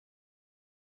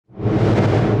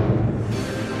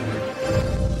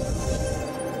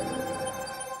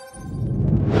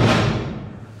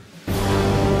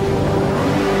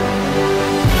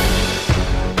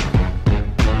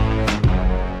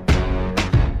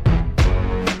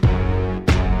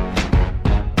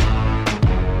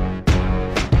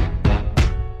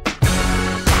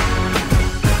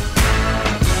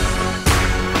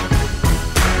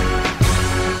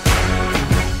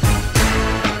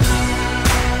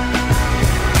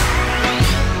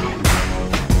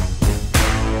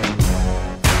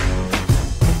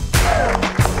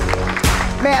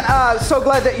So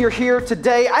glad that you're here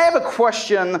today. I have a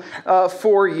question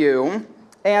for you,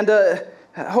 and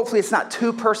hopefully it's not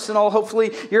too personal.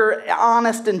 Hopefully you're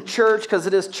honest in church because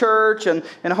it is church, and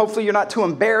hopefully you're not too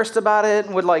embarrassed about it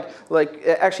and would like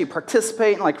actually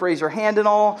participate and like raise your hand and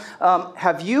all.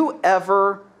 Have you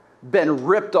ever been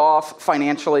ripped off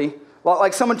financially?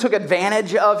 Like someone took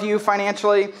advantage of you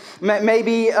financially?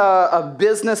 Maybe a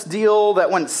business deal that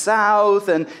went south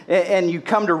and you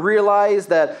come to realize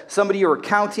that somebody you were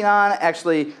counting on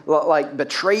actually like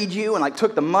betrayed you and like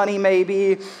took the money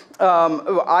maybe.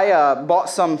 I bought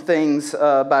some things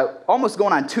about almost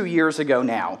going on 2 years ago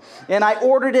now. And I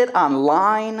ordered it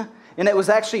online. And it was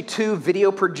actually 2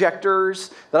 video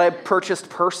projectors that I purchased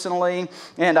personally.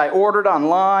 And I ordered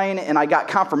online, and I got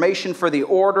confirmation for the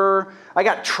order. I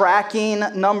got tracking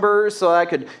numbers so I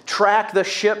could track the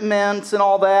shipments and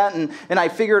all that. And I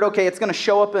figured, okay, it's going to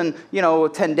show up in,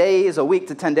 10 days, a week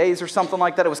to 10 days or something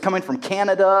like that. It was coming from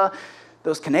Canada,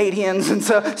 those Canadians. And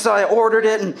so I ordered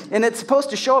it, and it's supposed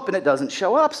to show up, and it doesn't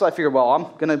show up. So I figured, well, I'm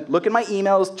going to look at my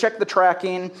emails, check the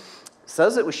tracking.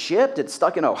 Says it was shipped. It's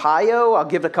stuck in Ohio. I'll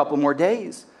give it a couple more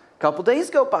days. A couple days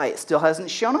go by. It still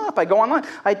hasn't shown up. I go online.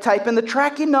 I type in the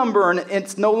tracking number, and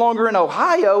it's no longer in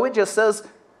Ohio. It just says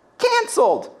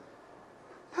canceled.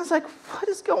 I was like, what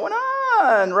is going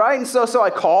on, right? And so I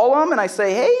call them, and I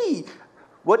say, hey,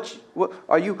 what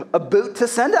are you about to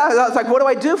send out? I was like, what do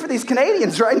I do for these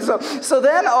Canadians, right? And so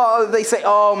then they say,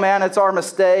 oh, man, it's our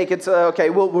mistake. It's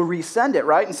okay, we'll resend it,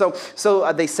 right? And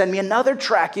so they send me another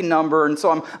tracking number, and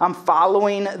so I'm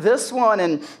following this one,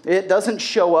 and it doesn't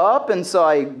show up, and so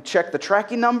I check the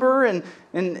tracking number, and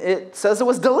it says it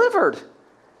was delivered.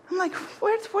 I'm like,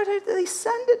 where did they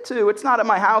send it to? It's not at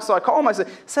my house. So I call them. I say, it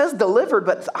says delivered,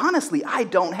 but honestly, I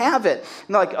don't have it.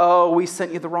 And they're like, oh, we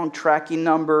sent you the wrong tracking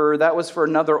number. That was for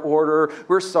another order.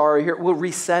 We're sorry. Here, we'll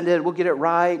resend it. We'll get it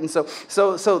right. And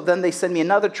so then they send me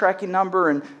another tracking number,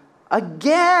 and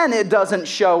again, it doesn't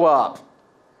show up.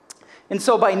 And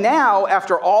so by now,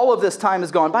 after all of this time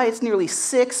has gone by, it's nearly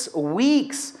 6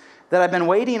 weeks that I've been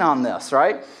waiting on this,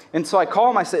 right? And so I call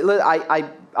them. I say,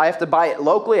 I have to buy it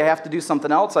locally. I have to do something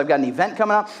else. I've got an event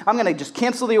coming up. I'm going to just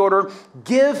cancel the order.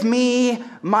 Give me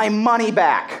my money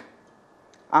back.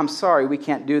 I'm sorry, we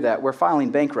can't do that. We're filing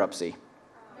bankruptcy.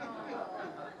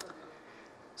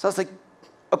 So I was like,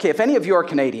 okay, if any of you are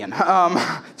Canadian,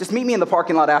 just meet me in the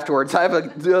parking lot afterwards. I have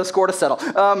a score to settle.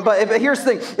 But here's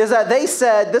the thing, is that they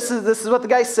said, this is what the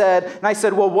guy said. And I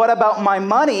said, well, what about my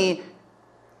money?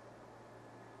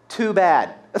 Too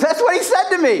bad. That's what he said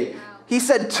to me. He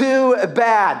said, too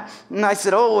bad. And I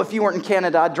said, oh, if you weren't in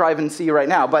Canada, I'd drive and see you right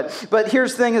now. But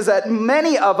here's the thing is that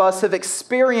many of us have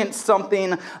experienced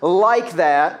something like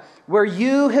that where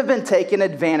you have been taken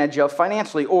advantage of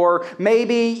financially. Or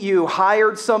maybe you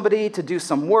hired somebody to do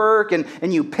some work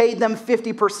and you paid them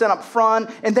 50% up front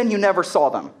and then you never saw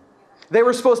them. They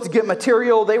were supposed to get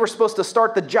material. They were supposed to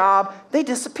start the job. They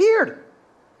disappeared.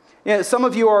 Some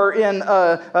of you are in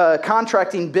a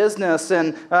contracting business,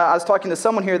 and I was talking to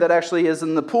someone here that actually is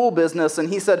in the pool business, and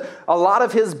he said a lot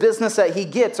of his business that he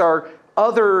gets are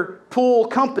other pool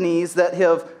companies that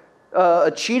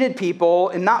have cheated people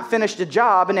and not finished a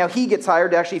job, and now he gets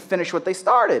hired to actually finish what they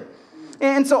started.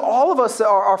 And so all of us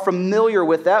are familiar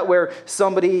with that, where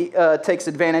somebody takes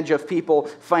advantage of people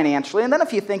financially. And then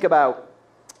if you think about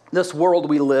this world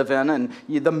we live in, and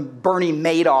the Bernie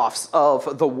Madoffs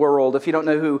of the world. If you don't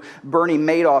know who Bernie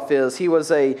Madoff is, he was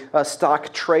a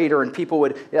stock trader, and people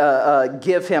would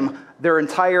give him their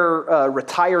entire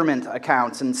retirement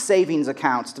accounts and savings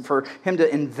accounts for him to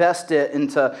invest it and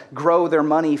to grow their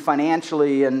money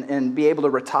financially and be able to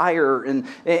retire.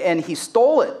 And he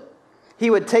stole it. He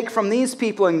would take from these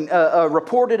people and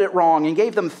reported it wrong and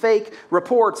gave them fake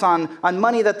reports on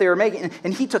money that they were making.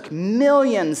 And he took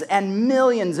millions and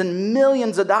millions and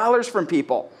millions of dollars from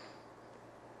people.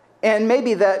 And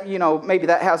maybe that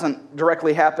hasn't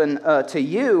directly happened to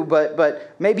you,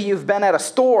 but maybe you've been at a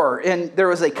store and there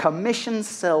was a commission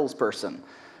salesperson.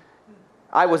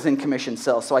 I was in commission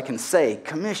sales, so I can say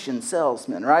commission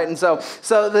salesman, right? And so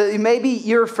maybe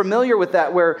you're familiar with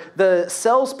that, where the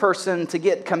salesperson to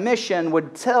get commission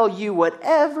would tell you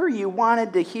whatever you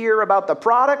wanted to hear about the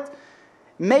product,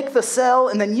 make the sell,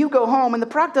 and then you go home and the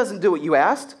product doesn't do what you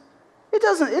asked. It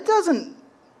doesn't,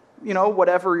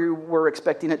 whatever you were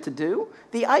expecting it to do.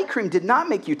 The eye cream did not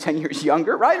make you 10 years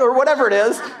younger, right? Or whatever it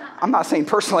is. I'm not saying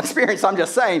personal experience, I'm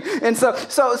just saying. And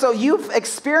so you've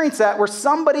experienced that where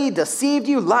somebody deceived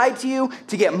you, lied to you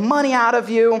to get money out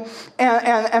of you.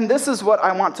 And this is what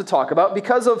I want to talk about.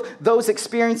 Because of those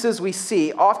experiences we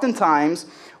see, oftentimes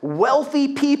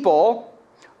wealthy people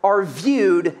are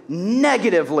viewed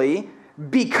negatively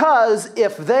Because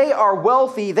if they are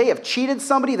wealthy, they have cheated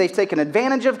somebody, they've taken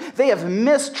advantage of, they have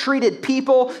mistreated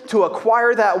people to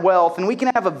acquire that wealth. And we can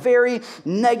have a very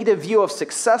negative view of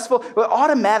successful, but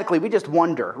automatically we just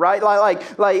wonder, right?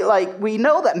 Like we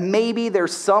know that maybe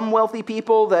there's some wealthy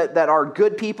people that are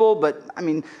good people, but I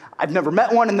mean, I've never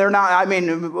met one and they're not, I mean,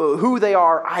 who they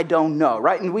are, I don't know,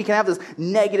 right? And we can have this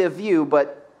negative view,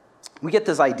 but we get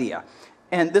this idea.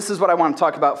 And this is what I want to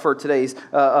talk about for today's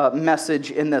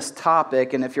message in this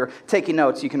topic. And if you're taking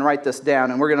notes, you can write this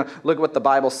down. And we're going to look at what the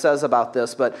Bible says about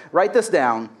this. But write this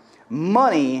down.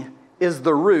 Money is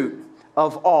the root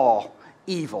of all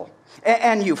evil.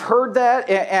 And you've heard that,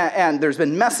 and there's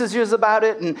been messages about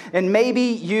it, and maybe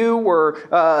you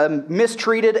were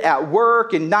mistreated at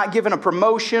work and not given a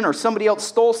promotion, or somebody else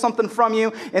stole something from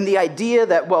you, and the idea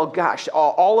that, well, gosh,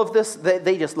 all of this,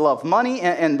 they just love money,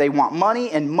 and they want money,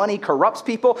 and money corrupts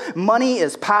people. Money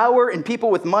is power, and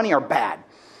people with money are bad.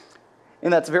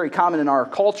 And that's very common in our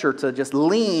culture to just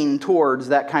lean towards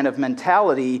that kind of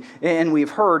mentality. And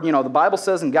we've heard, the Bible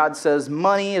says and God says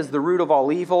money is the root of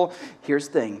all evil. Here's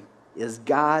the thing, is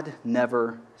God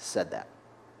never said that.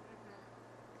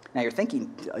 Now you're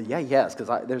thinking, yeah, yes,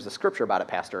 because there's a scripture about it,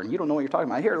 Pastor, and you don't know what you're talking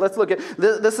about. Here, let's look at,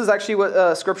 this is actually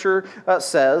what scripture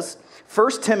says.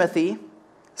 1 Timothy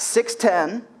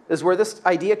 6:10 is where this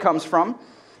idea comes from.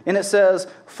 And it says,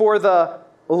 for the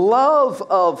love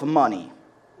of money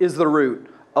is the root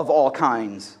of all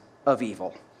kinds of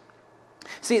evil.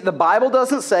 See, the Bible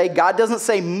doesn't say, God doesn't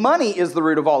say money is the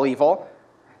root of all evil.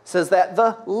 It says that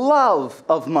the love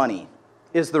of money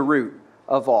is the root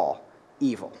of all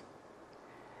evil.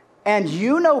 And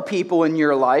you know people in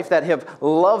your life that have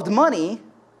loved money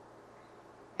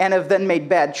and have then made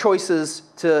bad choices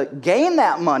to gain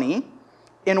that money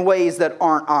in ways that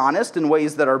aren't honest, in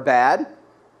ways that are bad,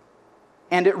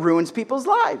 and it ruins people's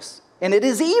lives. And it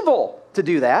is evil to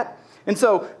do that. And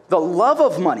so the love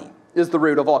of money is the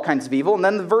root of all kinds of evil. And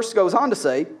then the verse goes on to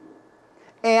say,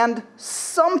 and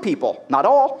some people, not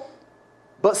all,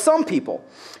 but some people,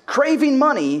 craving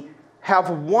money, have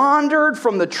wandered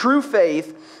from the true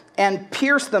faith and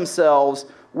pierced themselves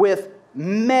with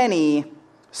many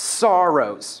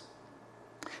sorrows.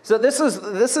 So this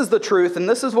is the truth, and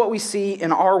this is what we see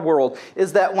in our world,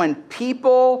 is that when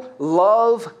people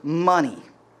love money,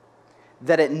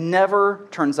 that it never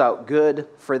turns out good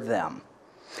for them.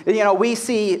 We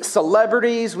see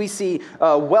celebrities, we see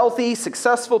wealthy,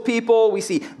 successful people, we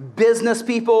see business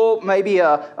people, maybe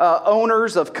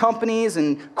owners of companies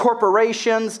and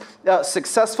corporations,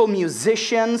 successful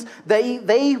musicians.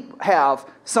 They have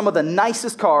some of the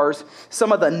nicest cars,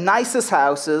 some of the nicest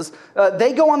houses.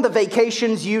 They go on the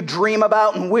vacations you dream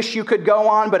about and wish you could go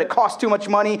on, but it costs too much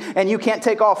money and you can't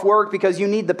take off work because you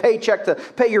need the paycheck to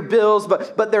pay your bills.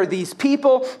 But there are these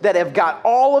people that have got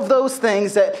all of those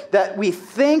things that we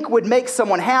think would make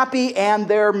someone happy, and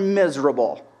they're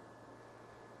miserable.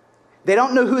 They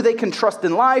don't know who they can trust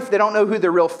in life. They don't know who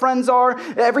their real friends are.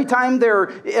 Every time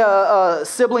their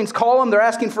siblings call them, they're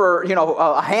asking for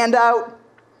a handout.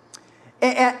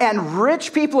 And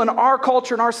rich people in our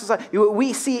culture, in our society,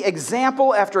 we see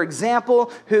example after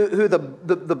example who the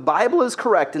Bible is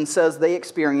correct and says they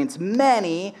experience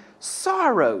many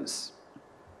sorrows.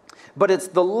 But it's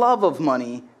the love of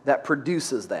money that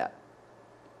produces that.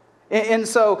 And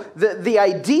so the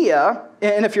idea,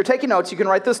 and if you're taking notes, you can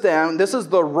write this down. This is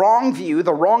the wrong view,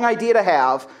 the wrong idea to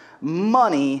have.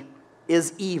 Money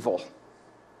is evil.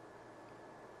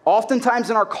 Oftentimes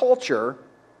in our culture,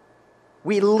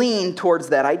 we lean towards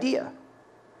that idea.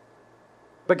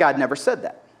 But God never said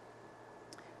that.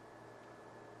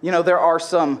 There are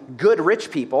some good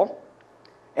rich people,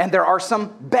 and there are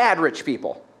some bad rich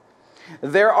people.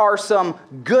 There are some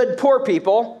good poor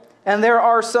people, and there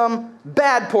are some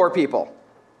bad poor people.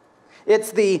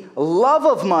 It's the love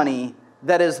of money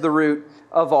that is the root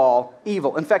of all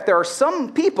evil. In fact, there are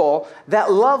some people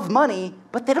that love money,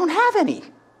 but they don't have any.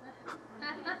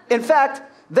 In fact,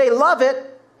 they love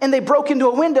it, and they broke into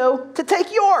a window to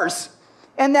take yours.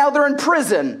 And now they're in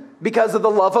prison because of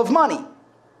the love of money.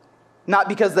 Not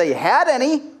because they had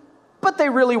any, but they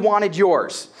really wanted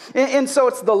yours. And so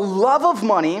it's the love of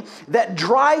money that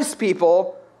drives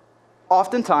people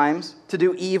oftentimes to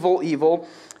do evil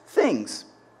things.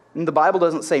 And the Bible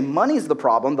doesn't say money's the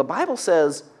problem. The Bible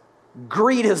says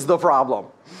greed is the problem.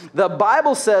 The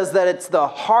Bible says that it's the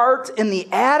heart and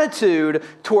the attitude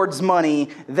towards money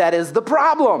that is the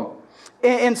problem.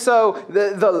 And so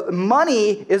the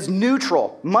money is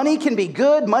neutral. Money can be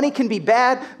good. Money can be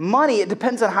bad. Money, it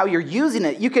depends on how you're using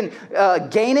it. You can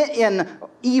gain it in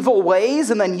evil ways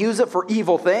and then use it for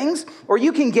evil things, or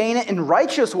you can gain it in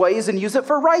righteous ways and use it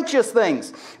for righteous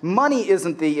things. Money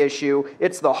isn't the issue.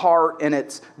 It's the heart and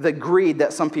it's the greed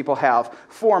that some people have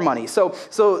for money.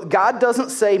 So God doesn't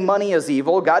say money is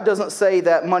evil. God doesn't say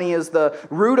that money is the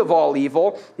root of all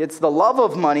evil. It's the love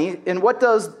of money. And what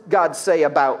does God say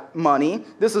about money?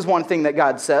 This is one thing that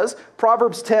God says.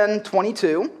 Proverbs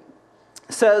 10:22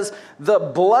 says, "The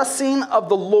blessing of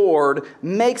the Lord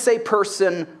makes a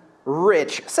person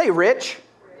rich." Say rich.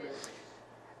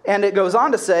 And it goes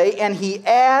on to say, "and he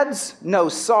adds no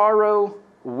sorrow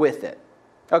with it."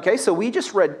 Okay, so we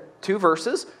just read 2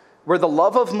 verses where the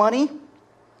love of money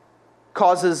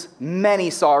causes many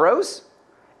sorrows,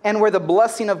 and where the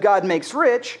blessing of God makes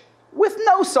rich with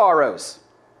no sorrows.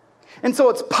 And so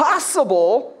it's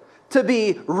possible to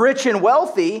be rich and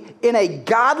wealthy in a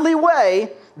godly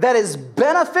way that is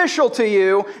beneficial to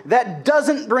you, that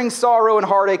doesn't bring sorrow and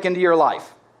heartache into your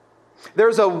life.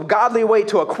 There's a godly way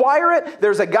to acquire it.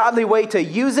 There's a godly way to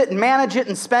use it and manage it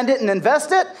and spend it and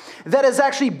invest it that is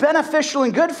actually beneficial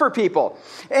and good for people.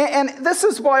 And this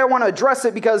is why I want to address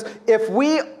it, because if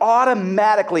we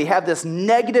automatically have this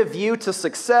negative view to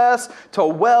success, to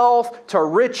wealth, to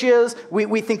riches,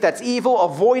 we think that's evil,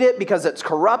 avoid it because it's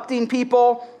corrupting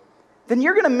people, then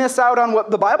you're going to miss out on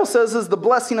what the Bible says is the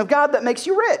blessing of God that makes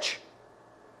you rich.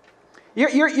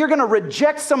 You're going to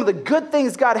reject some of the good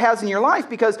things God has in your life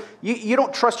because you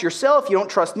don't trust yourself, you don't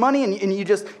trust money, and you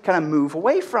just kind of move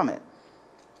away from it.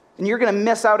 And you're going to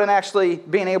miss out on actually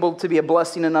being able to be a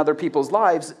blessing in other people's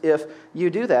lives if you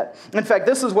do that. In fact,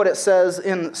 this is what it says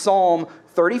in Psalm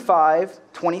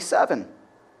 35:27. It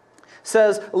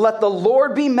says, "Let the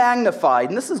Lord be magnified,"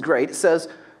 and this is great, it says,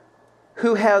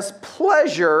 "who has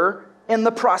pleasure in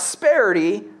the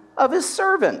prosperity of his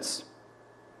servants."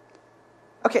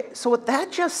 Okay, so what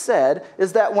that just said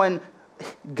is that when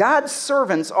God's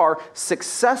servants are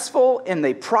successful and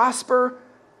they prosper,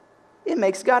 it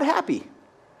makes God happy.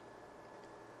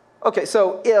 Okay,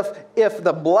 so if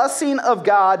the blessing of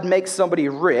God makes somebody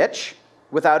rich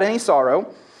without any sorrow,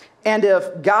 and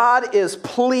if God is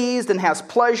pleased and has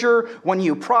pleasure when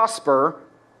you prosper,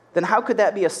 then how could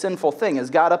that be a sinful thing? Is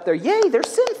God up there, yay, they're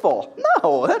sinful?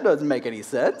 No, that doesn't make any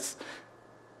sense.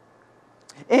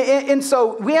 And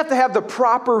so we have to have the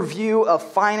proper view of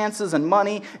finances and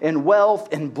money and wealth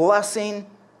and blessing,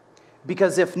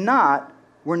 because if not,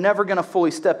 we're never going to fully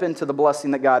step into the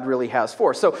blessing that God really has for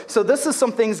us. So this is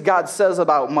some things God says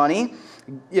about money.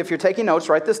 If you're taking notes,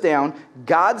 write this down.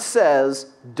 God says,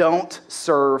 don't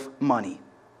serve money.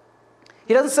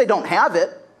 He doesn't say don't have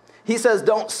it. He says,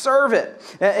 don't serve it.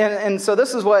 And so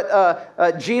this is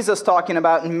what Jesus talking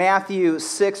about in Matthew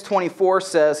 6:24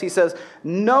 says. He says,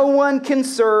 no one can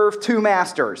serve 2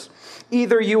 masters.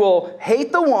 Either you will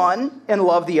hate the one and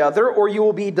love the other, or you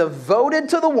will be devoted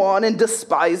to the one and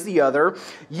despise the other.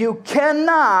 You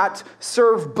cannot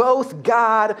serve both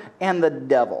God and the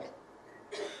devil.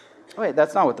 Wait,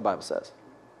 that's not what the Bible says.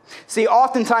 See,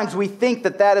 oftentimes we think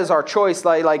that is our choice,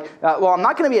 well, I'm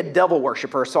not going to be a devil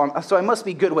worshiper, so I must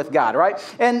be good with God, right?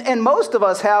 And most of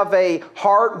us have a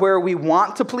heart where we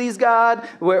want to please God,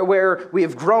 where we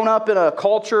have grown up in a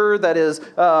culture that is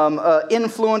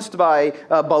influenced by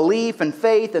belief and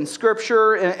faith and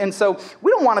Scripture, and so we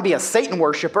don't want to be a Satan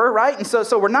worshiper, right? And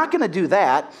so we're not going to do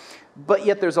that, but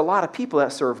yet there's a lot of people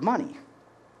that serve money.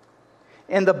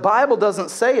 And the Bible doesn't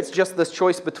say it's just this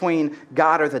choice between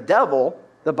God or the devil.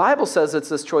 The Bible says it's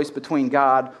this choice between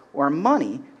God or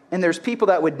money. And there's people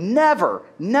that would never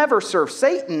serve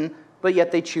Satan, but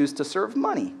yet they choose to serve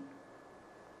money.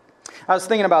 I was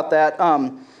thinking about that.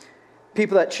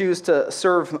 People that choose to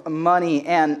serve money,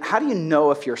 and how do you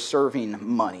know if you're serving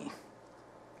money?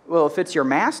 Well, if it's your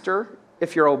master,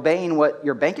 if you're obeying what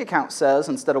your bank account says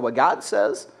instead of what God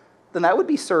says, then that would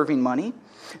be serving money.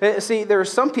 See, there are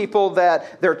some people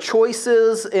that their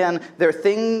choices and their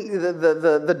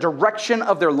the direction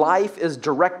of their life is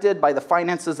directed by the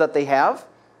finances that they have.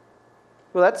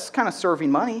 Well, that's kind of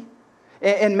serving money.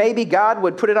 And maybe God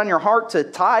would put it on your heart to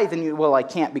tithe, and well, I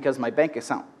can't because my bank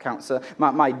account says,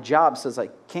 my job says I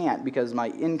can't because my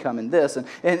income and this.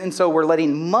 And so we're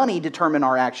letting money determine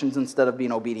our actions instead of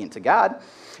being obedient to God.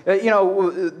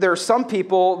 There are some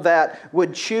people that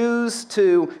would choose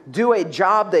to do a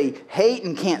job they hate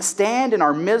and can't stand and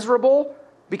are miserable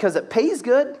because it pays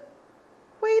good.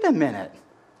 Wait a minute.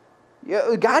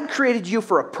 God created you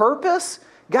for a purpose.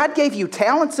 God gave you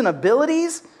talents and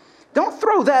abilities. Don't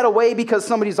throw that away because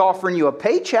somebody's offering you a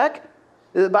paycheck.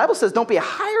 The Bible says don't be a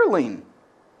hireling.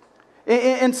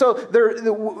 And so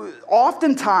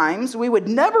oftentimes we would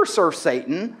never serve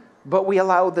Satan, but we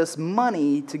allow this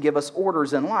money to give us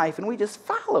orders in life, and we just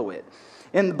follow it.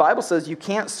 And the Bible says you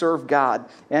can't serve God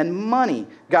and money.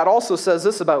 God also says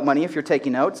this about money, if you're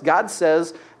taking notes. God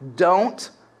says, don't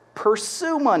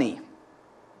pursue money.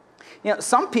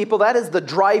 Some people, that is the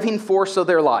driving force of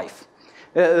their life.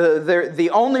 The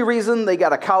only reason they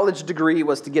got a college degree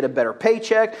was to get a better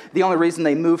paycheck. The only reason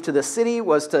they moved to the city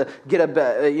was to get a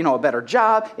better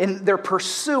job. And they're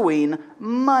pursuing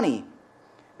money.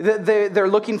 They're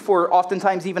looking for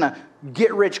oftentimes even a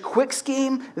get-rich-quick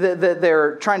scheme.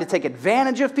 They're trying to take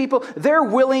advantage of people. They're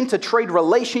willing to trade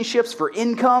relationships for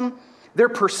income. They're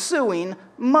pursuing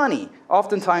money.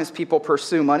 Oftentimes people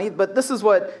pursue money, but this is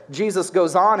what Jesus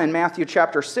goes on in Matthew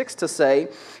chapter 6 to say.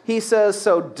 He says,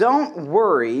 so don't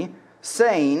worry,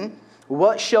 saying,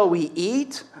 what shall we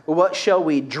eat? What shall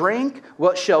we drink?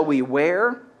 What shall we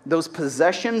wear? Those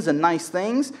possessions and nice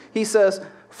things. He says,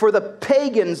 for the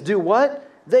pagans do what?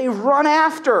 They run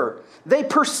after. They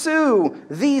pursue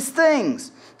these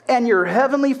things. And your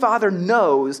heavenly Father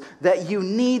knows that you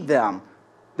need them.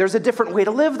 There's a different way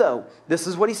to live, though. This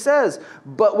is what he says.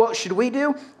 But what should we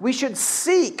do? We should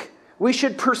seek. We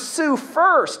should pursue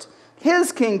first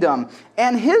his kingdom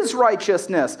and his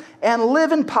righteousness and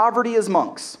live in poverty as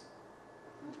monks.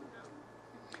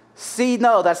 See,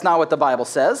 no, that's not what the Bible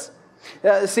says.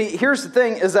 Here's the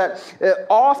thing, is that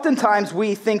oftentimes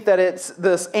we think that it's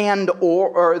this and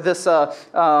or this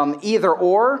either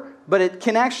or, but it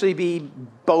can actually be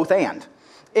both and.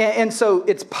 And so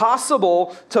it's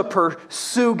possible to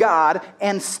pursue God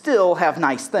and still have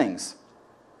nice things.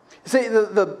 See,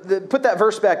 put that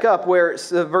verse back up where it's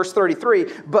verse 33.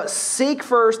 But seek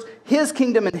first his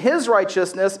kingdom and his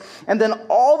righteousness, and then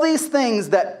all these things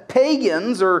that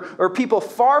pagans or people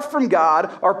far from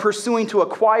God are pursuing to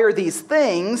acquire these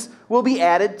things will be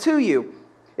added to you.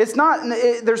 There's not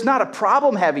a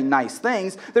problem having nice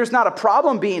things. There's not a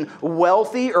problem being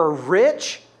wealthy or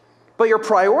rich. But your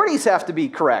priorities have to be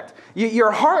correct.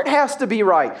 Your heart has to be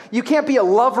right. You can't be a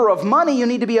lover of money. You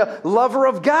need to be a lover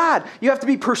of God. You have to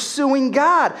be pursuing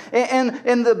God.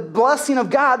 And the blessing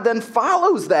of God then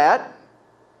follows that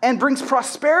and brings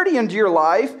prosperity into your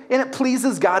life. And it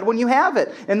pleases God when you have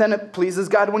it. And then it pleases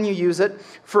God when you use it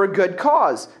for a good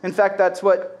cause. In fact, that's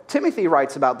what Timothy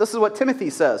writes about. This is what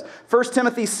Timothy says. 1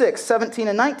 Timothy 6, 17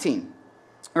 and 19,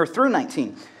 or through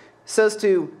 19, says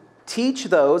to teach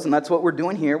those, and that's what we're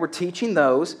doing here, we're teaching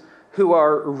those who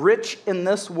are rich in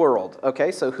this world.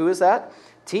 Okay, so who is that?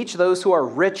 Teach those who are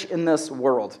rich in this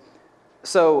world.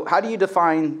 So how do you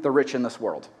define the rich in this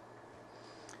world?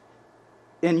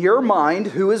 In your mind,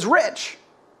 who is rich?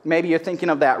 Maybe you're thinking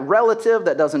of that relative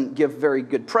that doesn't give very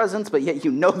good presents, but yet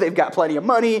you know they've got plenty of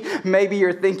money. Maybe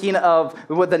you're thinking of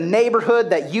the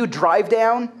neighborhood that you drive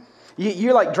down.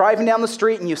 You're like driving down the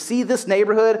street and you see this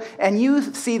neighborhood and you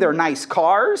see their nice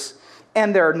cars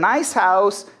and their nice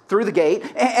house through the gate,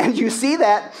 and you see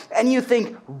that and you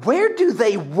think, where do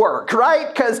they work,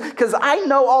 right? Because I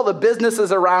know all the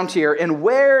businesses around here, and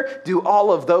where do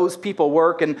all of those people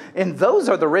work? And those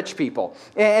are the rich people.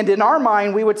 And in our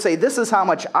mind, we would say, this is how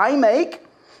much I make.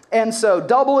 And so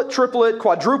double it, triple it,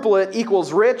 quadruple it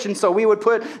equals rich. And so we would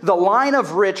put the line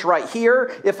of rich right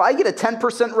here. If I get a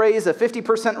 10% raise, a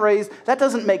 50% raise, that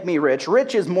doesn't make me rich.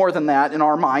 Rich is more than that in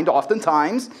our mind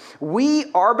oftentimes.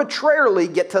 We arbitrarily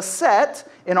get to set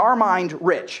in our mind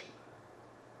rich.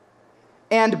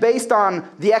 And based on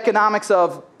the economics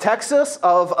of Texas,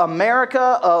 of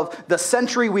America, of the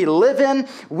century we live in,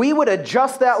 we would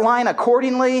adjust that line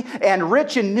accordingly. And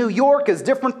rich in New York is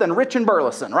different than rich in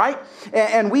Burleson, right?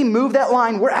 And we move that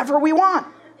line wherever we want.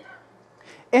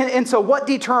 And so what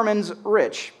determines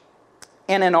rich?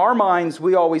 And in our minds,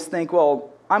 we always think,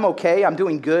 well, I'm okay, I'm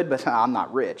doing good, but I'm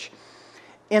not rich.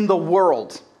 In the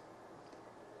world,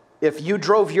 if you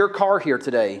drove your car here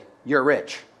today, you're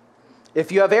rich.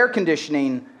 If you have air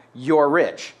conditioning, you're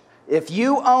rich. If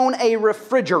you own a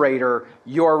refrigerator,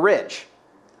 you're rich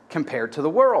compared to the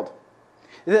world.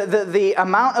 The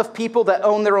amount of people that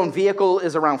own their own vehicle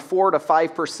is around 4 to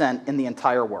 5% in the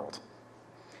entire world.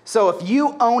 So if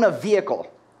you own a vehicle,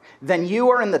 then you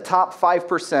are in the top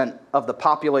 5% of the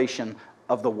population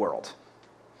of the world.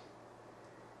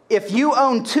 If you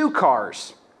own 2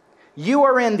 cars, you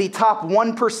are in the top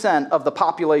 1% of the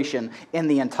population in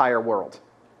the entire world.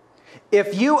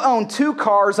 If you own 2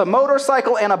 cars, a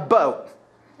motorcycle, and a boat,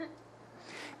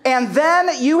 and then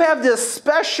you have this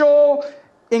special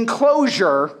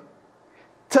enclosure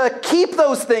to keep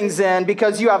those things in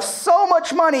because you have so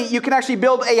much money, you can actually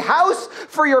build a house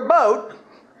for your boat,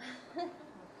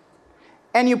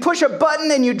 and you push a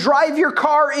button and you drive your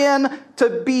car in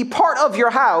to be part of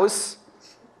your house,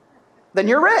 then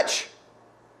you're rich.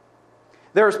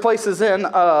 There's places in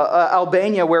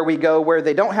Albania where we go where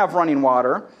they don't have running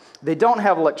water. They don't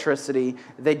have electricity.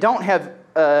 They don't have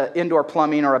indoor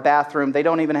plumbing or a bathroom. They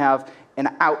don't even have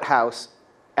an outhouse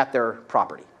at their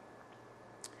property.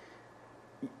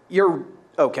 You're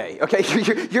okay.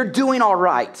 You're doing all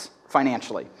right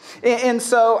financially. And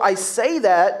so I say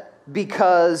that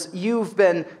because you've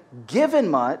been given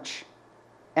much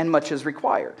and much is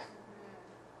required.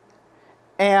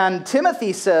 And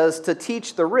Timothy says to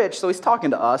teach the rich, so he's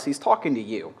talking to us, he's talking to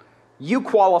you. You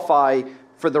qualify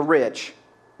for the rich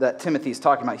that Timothy's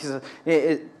talking about. He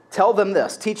says, tell them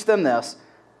this, teach them this.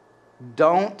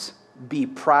 Don't be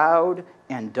proud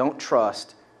and don't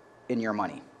trust in your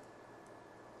money.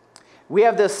 We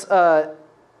have this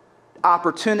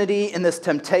opportunity and this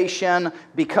temptation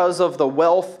because of the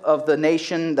wealth of the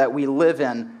nation that we live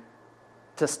in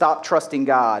to stop trusting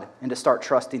God and to start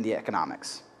trusting the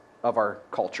economics of our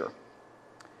culture.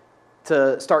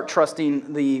 To start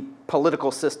trusting the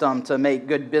political system to make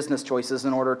good business choices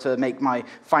in order to make my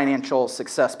financial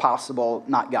success possible,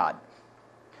 not God.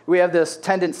 We have this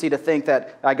tendency to think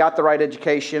that I got the right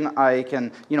education, I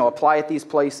can, apply at these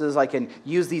places, I can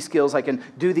use these skills, I can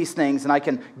do these things, and I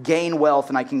can gain wealth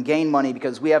and I can gain money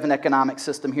because we have an economic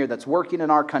system here that's working in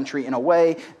our country in a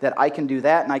way that I can do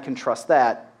that and I can trust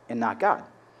that and not God.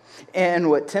 And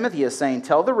what Timothy is saying,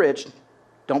 tell the rich,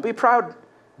 don't be proud,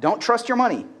 don't trust your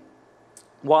money.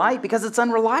 Why? Because it's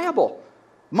unreliable.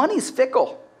 Money's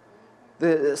fickle.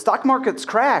 The stock markets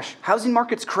crash, housing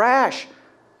markets crash.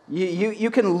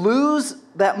 You can lose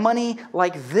that money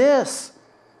like this.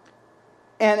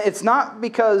 And it's not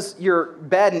because you're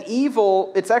bad and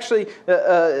evil. It's actually,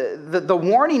 the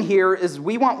warning here is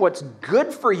we want what's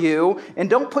good for you, and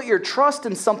don't put your trust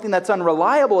in something that's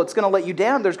unreliable. It's going to let you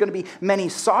down. There's going to be many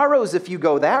sorrows if you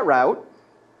go that route.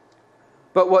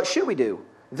 But what should we do?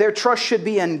 Their trust should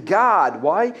be in God.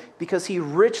 Why? Because He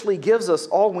richly gives us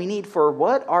all we need for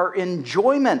what? Our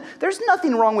enjoyment. There's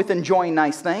nothing wrong with enjoying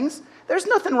nice things. There's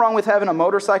nothing wrong with having a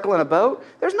motorcycle and a boat.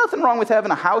 There's nothing wrong with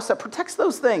having a house that protects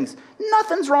those things.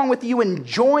 Nothing's wrong with you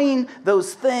enjoying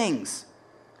those things.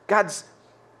 God's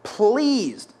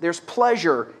pleased. There's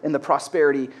pleasure in the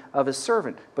prosperity of His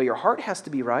servant. But your heart has to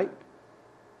be right.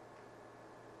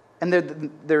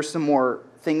 And there's some more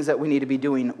things that we need to be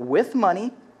doing with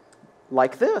money,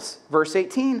 like this. Verse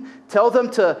 18, tell them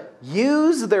to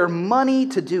use their money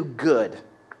to do good.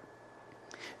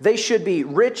 They should be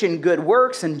rich in good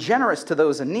works and generous to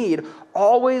those in need,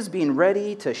 always being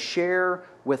ready to share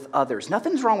with others.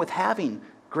 Nothing's wrong with having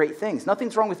great things.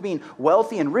 Nothing's wrong with being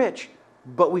wealthy and rich,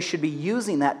 but we should be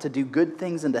using that to do good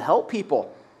things and to help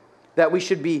people. That we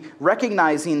should be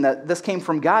recognizing that this came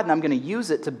from God and I'm going to use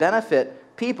it to benefit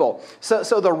people. So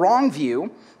the wrong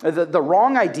view, the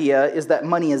wrong idea is that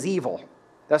money is evil.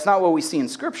 That's not what we see in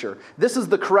Scripture. This is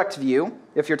the correct view.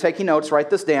 If you're taking notes, write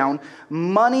this down.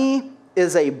 Money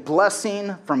is a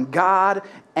blessing from God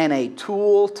and a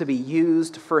tool to be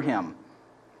used for Him.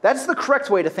 That's the correct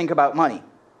way to think about money.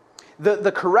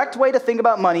 The correct way to think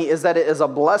about money is that it is a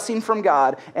blessing from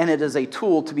God and it is a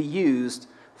tool to be used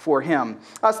for Him.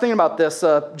 I was thinking about this.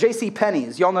 J.C.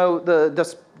 Penney's. Y'all know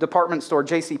this department store,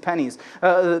 J.C. Penney's.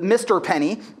 Mr.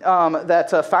 Penny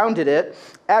that founded it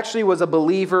actually was a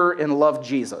believer and loved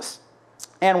Jesus.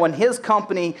 And when his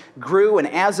company grew and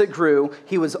as it grew,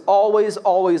 he was always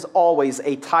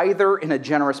a tither and a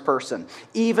generous person.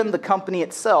 Even the company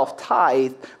itself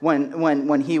tithed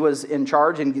when he was in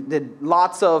charge and did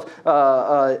lots of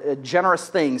generous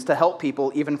things to help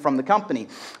people even from the company.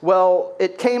 Well,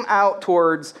 it came out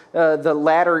towards the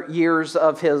latter years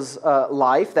of his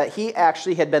life that he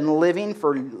actually had been living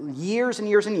for years and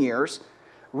years and years,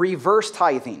 reverse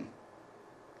tithing.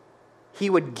 He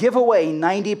would give away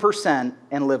 90%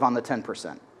 and live on the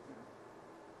 10%.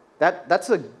 That's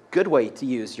a good way to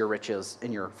use your riches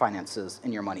and your finances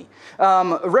and your money.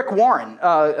 Rick Warren,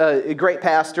 a great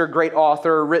pastor, great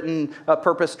author, written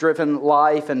Purpose-Driven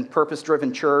Life and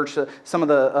Purpose-Driven Church, some of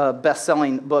the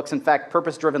best-selling books. In fact,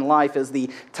 Purpose-Driven Life is the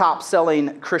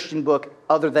top-selling Christian book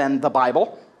other than the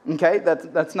Bible. Okay,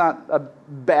 that's not a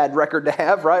bad record to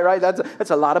have, right?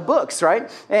 That's a lot of books,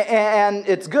 right? And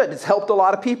it's good. It's helped a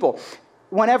lot of people.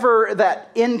 Whenever that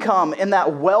income and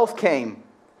that wealth came,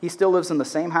 he still lives in the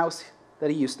same house that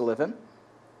he used to live in.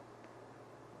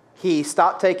 He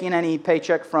stopped taking any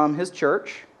paycheck from his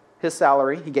church, his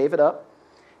salary. He gave it up.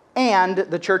 And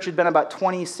the church had been about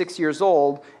 26 years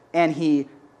old, and he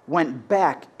went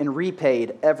back and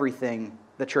repaid everything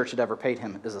the church had ever paid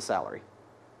him as a salary.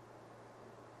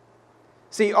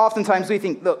 See, oftentimes we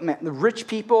think, look, man, the rich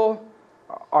people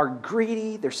are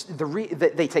greedy.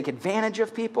 They take advantage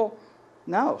of people.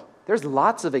 No, there's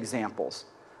lots of examples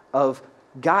of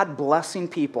God blessing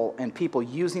people and people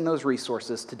using those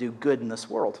resources to do good in this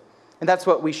world. And that's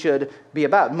what we should be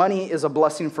about. Money is a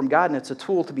blessing from God, and it's a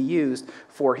tool to be used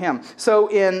for Him. So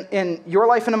in your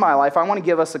life and in my life, I want to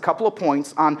give us a couple of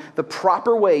points on the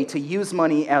proper way to use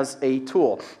money as a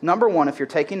tool. Number one, if you're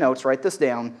taking notes, write this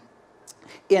down.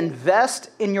 Invest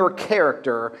in your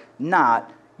character,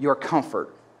 not your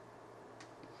comfort.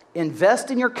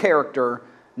 Invest in your character,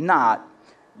 not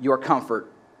your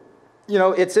comfort. You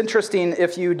know, it's interesting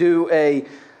if you do a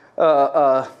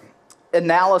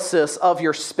analysis of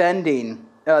your spending.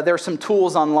 There's some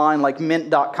tools online like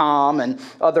mint.com and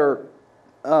other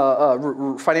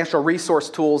financial resource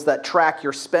tools that track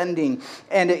your spending,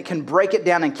 and it can break it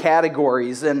down in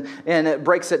categories, and it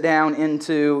breaks it down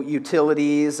into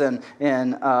utilities and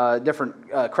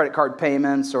different credit card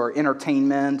payments or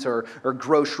entertainment or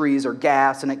groceries or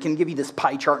gas, and it can give you this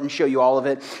pie chart and show you all of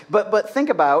it. But think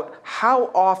about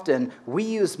how often we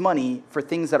use money for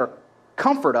things that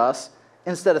comfort us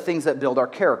instead of things that build our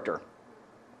character.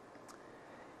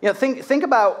 You know, think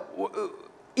about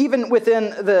even within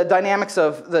the dynamics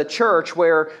of the church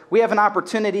where we have an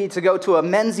opportunity to go to a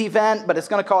men's event, but it's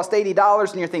going to cost $80,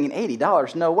 and you're thinking,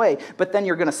 $80? No way. But then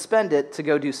you're going to spend it to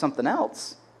go do something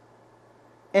else.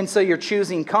 And so you're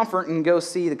choosing comfort and go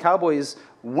see the Cowboys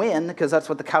win, because that's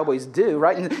what the Cowboys do,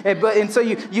 right? And so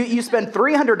you spend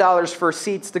 $300 for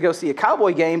seats to go see a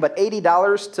Cowboy game, but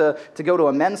 $80 to go to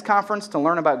a men's conference to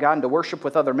learn about God and to worship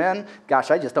with other men. Gosh,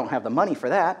 I just don't have the money for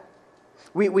that.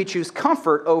 We choose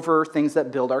comfort over things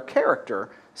that build our character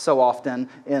so often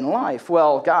in life.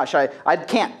 Well, gosh, I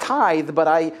can't tithe, but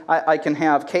I can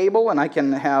have cable, and I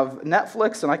can have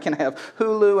Netflix, and I can have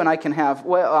Hulu, and I can have,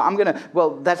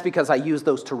 that's because I use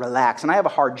those to relax, and I have a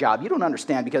hard job. You don't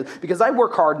understand, because I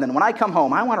work hard, and then when I come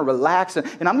home, I want to relax,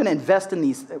 and I'm going to invest in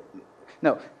these.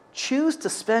 No. Choose to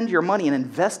spend your money and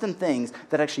invest in things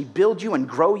that actually build you and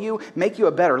grow you, make you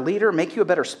a better leader, make you a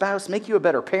better spouse, make you a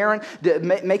better parent,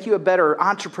 make you a better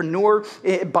entrepreneur.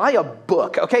 Buy a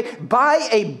book, okay? Buy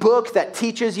a book that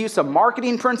teaches you some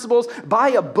marketing principles.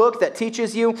 Buy a book that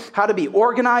teaches you how to be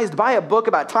organized. Buy a book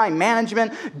about time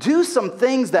management. Do some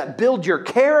things that build your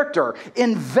character.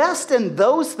 Invest in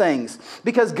those things,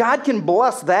 because God can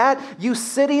bless that. You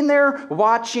sitting there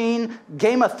watching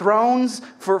Game of Thrones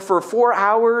for 4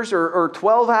 hours, or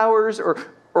 12 hours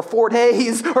or 4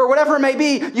 days or whatever it may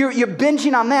be, you're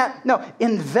binging on that. No,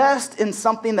 invest in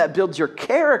something that builds your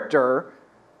character,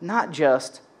 not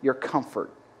just your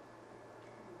comfort.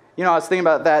 You know, I was thinking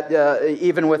about that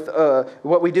even with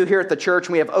what we do here at the church.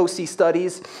 We have OC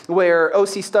studies, where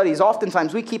OC studies,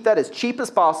 oftentimes we keep that as cheap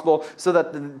as possible so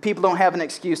that the people don't have an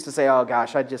excuse to say, oh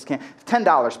gosh, I just can't.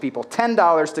 $10, people,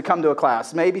 $10 to come to a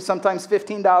class. Maybe sometimes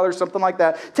 $15, something like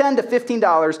that. $10 to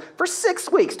 $15 for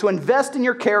 6 weeks to invest in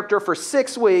your character for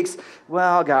 6 weeks.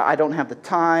 Well, God, I don't have the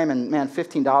time, and man,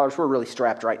 $15, we're really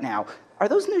strapped right now. Are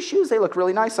those new shoes? They look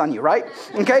really nice on you, right?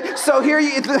 Okay, so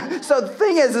so the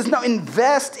thing is no,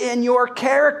 invest in your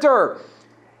character.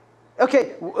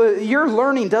 Okay, your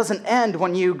learning doesn't end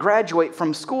when you graduate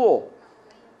from school.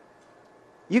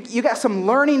 You got some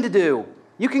learning to do.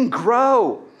 You can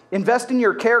grow. Invest in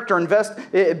your character. Invest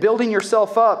building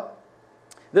yourself up.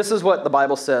 This is what the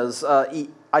Bible says.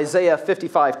 Isaiah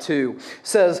 55:2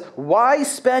 says, "Why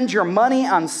spend your money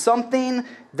on something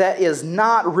that is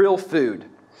not real food?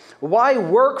 Why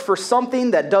work for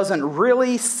something that doesn't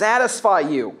really satisfy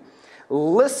you?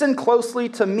 Listen closely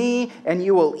to me, and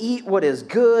you will eat what is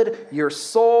good. Your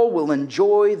soul will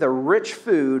enjoy the rich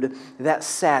food that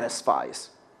satisfies."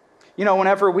 You know,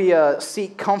 whenever we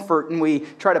seek comfort and we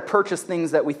try to purchase things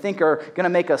that we think are going to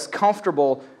make us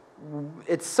comfortable,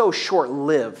 it's so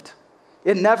short-lived.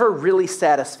 It never really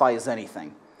satisfies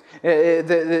anything.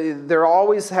 There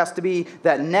always has to be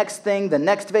that next thing, the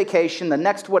next vacation, the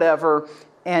next whatever,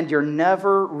 and you're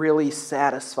never really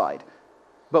satisfied.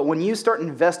 But when you start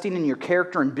investing in your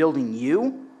character and building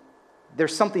you,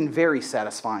 there's something very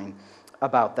satisfying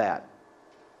about that.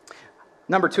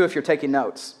 Number 2, if you're taking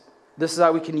notes, this is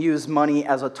how we can use money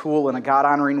as a tool in a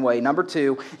God-honoring way. Number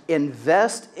 2,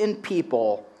 invest in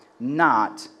people,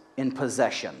 not in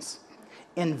possessions.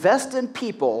 Invest in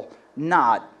people,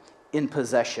 not in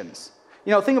possessions.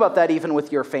 You know, think about that even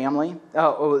with your family.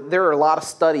 There are a lot of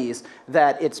studies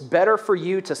that it's better for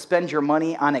you to spend your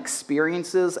money on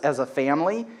experiences as a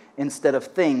family instead of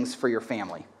things for your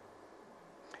family.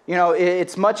 You know,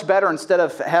 it's much better, instead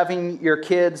of having your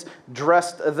kids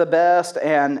dressed the best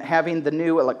and having the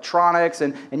new electronics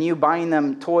and you buying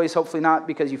them toys, hopefully not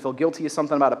because you feel guilty of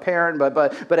something about a parent,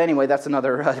 but anyway, that's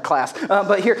another class.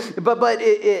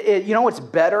 You know what's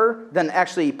better than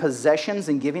actually possessions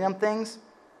and giving them things?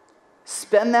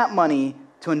 Spend that money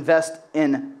to invest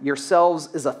in yourselves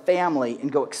as a family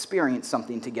and go experience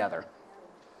something together.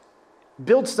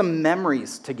 build some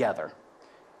memories together.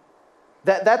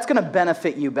 That's going to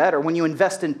benefit you better. When you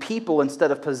invest in people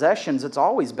instead of possessions, it's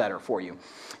always better for you.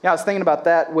 Yeah, I was thinking about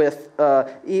that with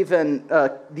even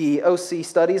the OC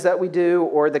studies that we do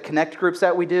or the Connect groups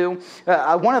that we do.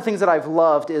 One of the things that I've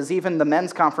loved is even the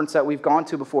men's conference that we've gone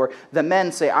to before, the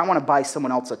men say, I want to buy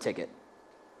someone else a ticket.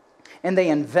 And they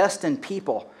invest in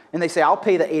people. And they say, I'll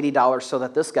pay the $80 so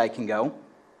that this guy can go.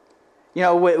 You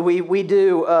know, we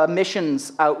do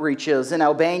missions outreaches in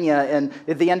Albania, and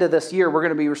at the end of this year, we're going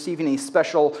to be receiving a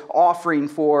special offering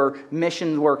for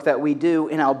mission work that we do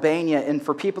in Albania, and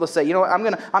for people to say, you know what, I'm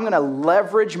going to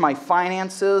leverage my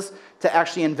finances to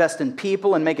actually invest in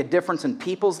people and make a difference in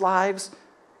people's lives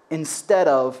instead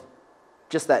of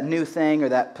just that new thing or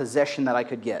that possession that I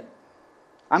could get.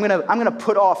 I'm gonna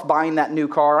put off buying that new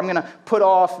car. I'm gonna put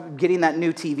off getting that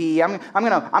new TV.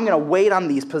 I'm gonna wait on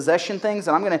these possession things,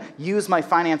 and I'm gonna use my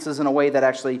finances in a way that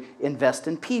actually invest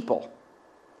in people.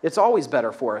 It's always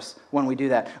better for us when we do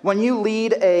that. When you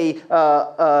lead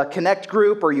a Connect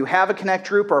group, or you have a Connect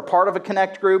group, or a part of a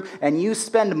Connect group, and you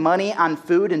spend money on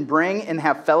food and bring and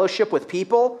have fellowship with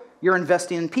people, you're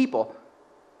investing in people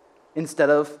instead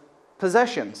of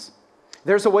possessions.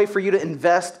 There's a way for you to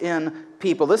invest in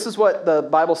people. This is what the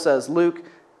Bible says, Luke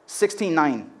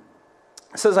 16:9.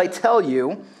 It says, I tell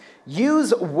you,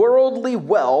 use worldly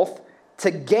wealth to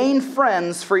gain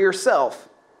friends for yourself,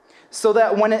 so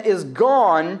that when it is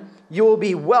gone, you will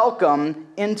be welcomed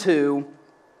into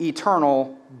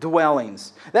eternal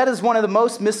dwellings. That is one of the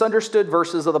most misunderstood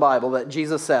verses of the Bible that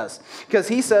Jesus says. Because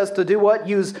he says to do what?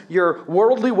 Use your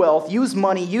worldly wealth, use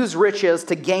money, use riches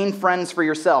to gain friends for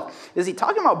yourself. Is he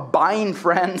talking about buying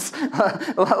friends?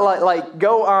 like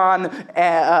go on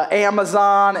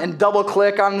Amazon and double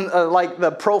click on like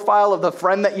the profile of the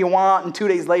friend that you want, and 2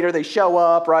 days later they show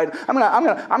up, right? I'm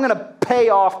gonna pay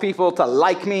off people to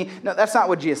like me. No, that's not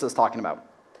what Jesus is talking about.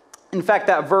 In fact,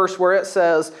 that verse where it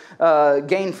says,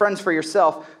 gain friends for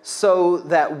yourself, so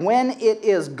that when it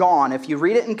is gone, if you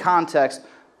read it in context,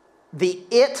 the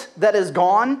it that is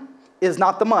gone is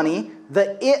not the money.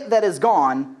 The it that is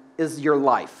gone is your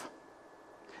life.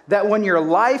 That when your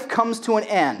life comes to an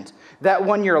end, that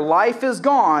when your life is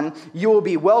gone, you will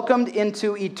be welcomed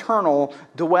into eternal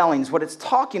dwellings. What it's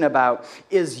talking about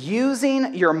is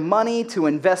using your money to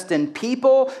invest in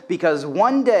people, because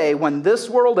one day when this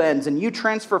world ends and you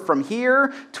transfer from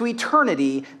here to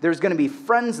eternity, there's going to be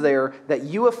friends there that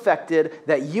you affected,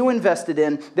 that you invested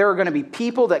in. There are going to be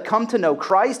people that come to know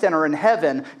Christ and are in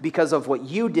heaven because of what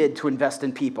you did to invest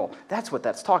in people. That's what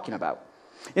that's talking about.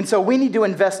 And so we need to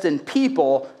invest in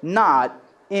people, not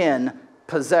in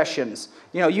possessions.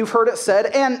 You know, you've heard it said,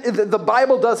 and the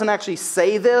Bible doesn't actually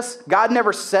say this. God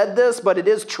never said this, but it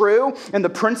is true, and the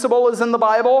principle is in the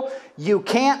Bible. You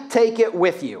can't take it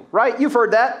with you, right? You've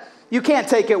heard that. You can't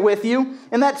take it with you,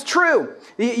 and that's true.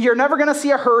 You're never going to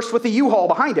see a hearse with a U-Haul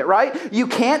behind it, right? You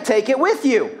can't take it with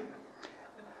you.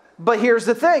 But here's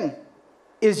the thing,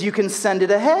 is you can send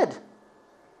it ahead.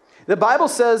 The Bible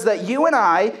says that you and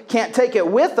I can't take it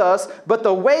with us, but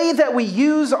the way that we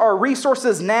use our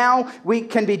resources now, we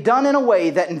can be done in a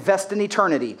way that invests in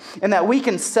eternity, and that we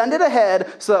can send it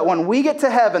ahead so that when we get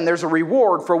to heaven, there's a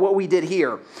reward for what we did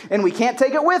here. And we can't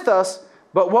take it with us,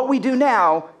 but what we do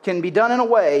now can be done in a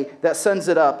way that sends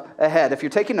it up ahead. If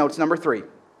you're taking notes, number 3.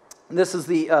 This is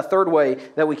the third way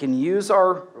that we can use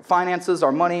our finances,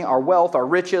 our money, our wealth, our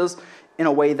riches in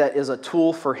a way that is a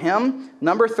tool for Him.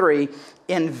 Number 3,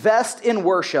 invest in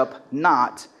worship,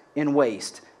 not in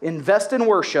waste. Invest in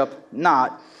worship,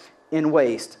 not in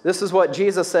waste. This is what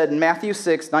Jesus said in Matthew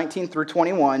 6:19 through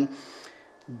 21.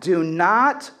 Do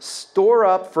not store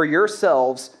up for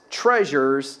yourselves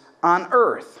treasures on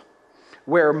earth,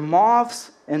 where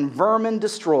moths and vermin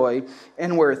destroy,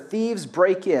 and where thieves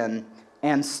break in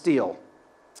and steal.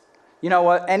 You know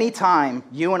what? Anytime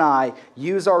you and I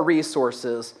use our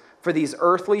resources for these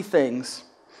earthly things,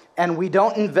 and we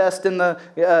don't invest in the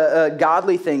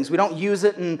godly things, we don't use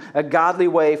it in a godly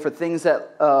way for things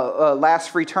that last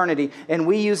for eternity, and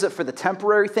we use it for the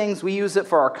temporary things, we use it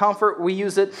for our comfort, we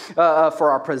use it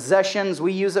for our possessions,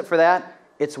 we use it for that,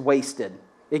 it's wasted.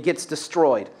 It gets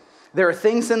destroyed. There are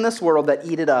things in this world that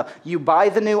eat it up. You buy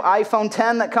the new iPhone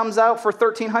 10 that comes out for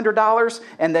 $1,300,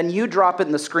 and then you drop it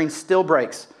and the screen still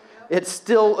breaks. It's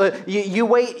still, you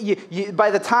wait,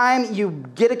 by the time you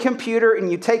get a computer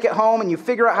and you take it home and you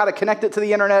figure out how to connect it to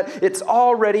the internet, it's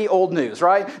already old news,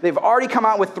 right? They've already come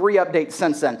out with 3 updates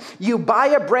since then. You buy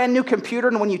a brand new computer,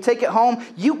 and when you take it home,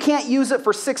 you can't use it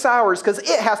for 6 hours because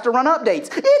it has to run updates.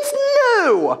 It's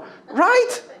new,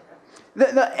 right?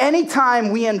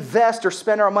 Anytime we invest or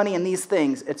spend our money in these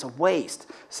things, it's a waste.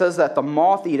 It says that the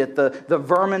moth eat it, the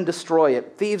vermin destroy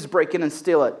it, thieves break in and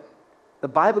steal it. The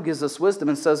Bible gives us wisdom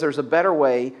and says there's a better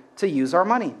way to use our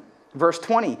money. Verse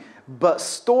 20, but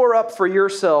store up for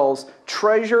yourselves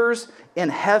treasures in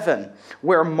heaven,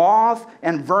 where moth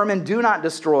and vermin do not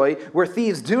destroy, where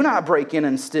thieves do not break in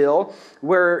and steal.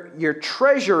 Where your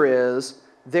treasure is,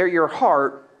 there your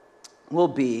heart will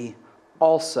be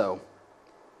also.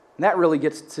 And that really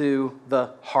gets to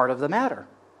the heart of the matter.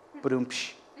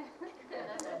 Ba-doom-psh.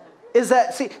 Here's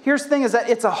the thing, is that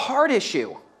it's a heart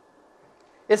issue.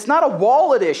 It's not a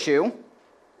wallet issue.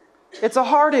 It's a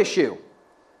heart issue.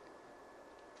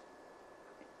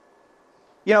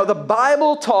 You know, the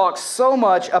Bible talks so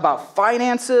much about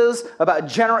finances, about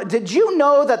Did you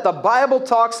know that the Bible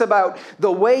talks about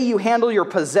the way you handle your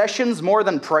possessions more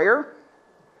than prayer?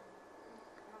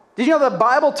 Did you know the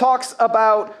Bible talks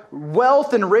about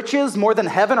wealth and riches more than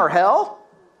heaven or hell?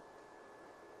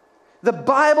 The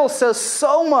Bible says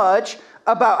so much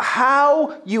about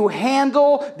how you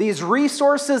handle these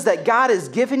resources that God has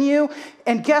given you.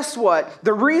 And guess what?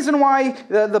 The reason why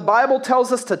the Bible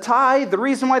tells us to tithe, the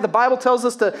reason why the Bible tells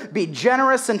us to be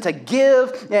generous and to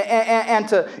give and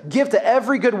to give to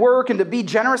every good work and to be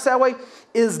generous that way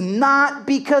is not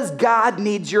because God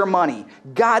needs your money.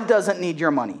 God doesn't need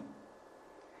your money.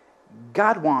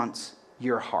 God wants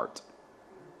your heart.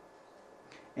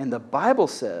 And the Bible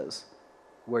says,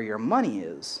 where your money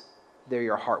is, there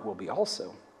your heart will be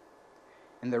also.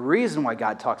 And the reason why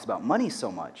God talks about money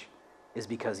so much is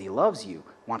because he loves you,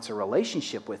 wants a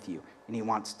relationship with you, and he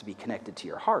wants to be connected to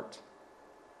your heart.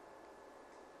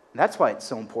 And that's why it's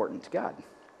so important to God.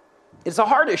 It's a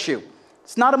heart issue.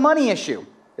 It's not a money issue.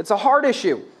 It's a heart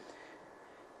issue.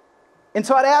 And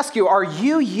so I'd ask you, are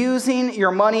you using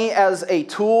your money as a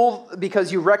tool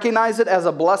because you recognize it as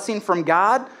a blessing from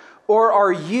God? Or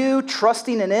are you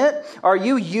trusting in it? Are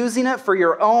you using it for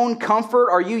your own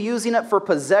comfort? Are you using it for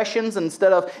possessions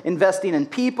instead of investing in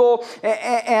people?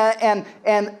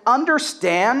 And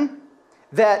understand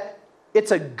that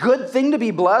it's a good thing to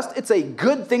be blessed. It's a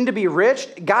good thing to be rich.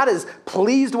 God is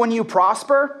pleased when you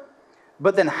prosper.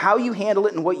 But then how you handle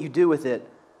it and what you do with it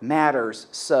matters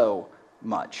so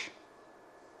much.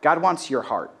 God wants your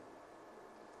heart.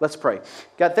 Let's pray.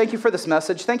 God, thank you for this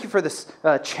message. Thank you for this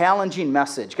challenging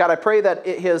message. God, I pray that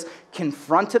it has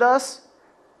confronted us,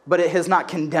 but it has not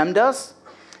condemned us.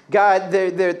 God,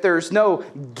 there's no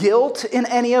guilt in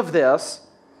any of this,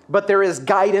 but there is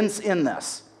guidance in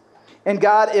this. And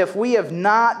God, if we have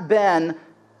not been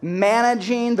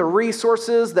managing the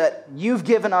resources that you've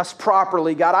given us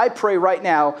properly, God, I pray right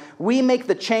now we make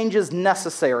the changes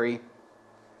necessary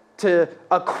to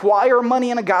acquire money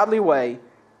in a godly way,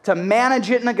 to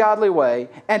manage it in a godly way,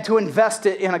 and to invest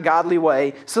it in a godly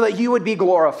way so that you would be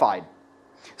glorified.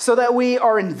 So that we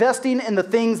are investing in the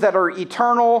things that are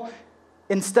eternal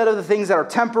instead of the things that are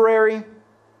temporary.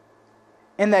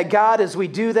 And that God, as we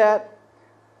do that,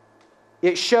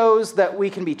 it shows that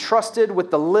we can be trusted with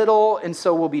the little, and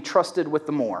so we'll be trusted with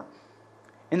the more.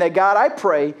 And that, God, I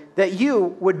pray that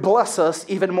you would bless us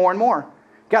even more and more.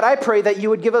 God, I pray that you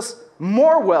would give us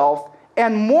more wealth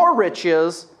and more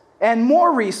riches and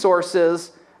more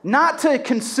resources, not to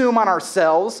consume on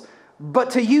ourselves, but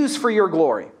to use for your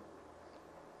glory.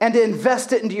 And to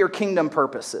invest it into your kingdom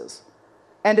purposes.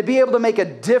 And to be able to make a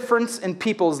difference in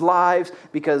people's lives,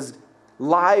 because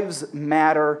lives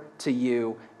matter to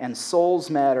you and souls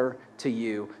matter to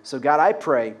you. So God, I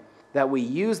pray that we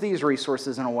use these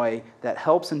resources in a way that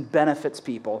helps and benefits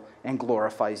people and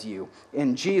glorifies you.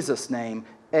 In Jesus' name,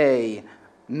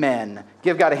 amen.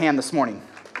 Give God a hand this morning.